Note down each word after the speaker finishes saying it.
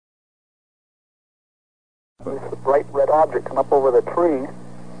There was a bright red object come up over the tree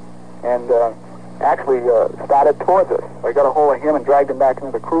and actually started towards us. I got a hold of him and dragged him back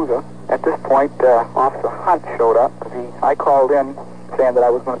into the cruiser. At this point, Officer Hunt showed up. I called in saying that I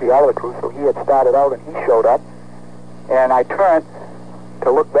was going to be out of the cruise, so he had started out and he showed up. And I turned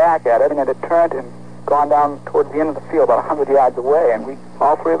to look back at it, and it had turned and gone down towards the end of the field, about 100 yards away, and we,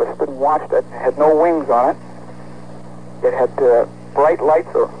 all three of us, stood and watched it. It had no wings on it. It had bright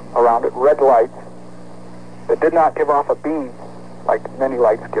lights around it, red lights. It did not give off a beam like many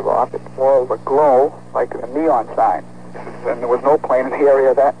lights give off. It more of a glow like a neon sign. And there was no plane in the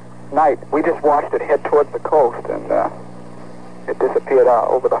area that night. We just watched it head towards the coast, and it disappeared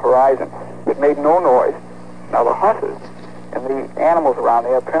over the horizon. It made no noise. Now the horses and the animals around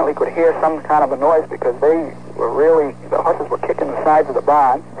there apparently could hear some kind of a noise because they were really, the horses were kicking the sides of the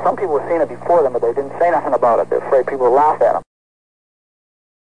barn. Some people were seeing it before them, but they didn't say nothing about it. They're afraid people would laugh at them.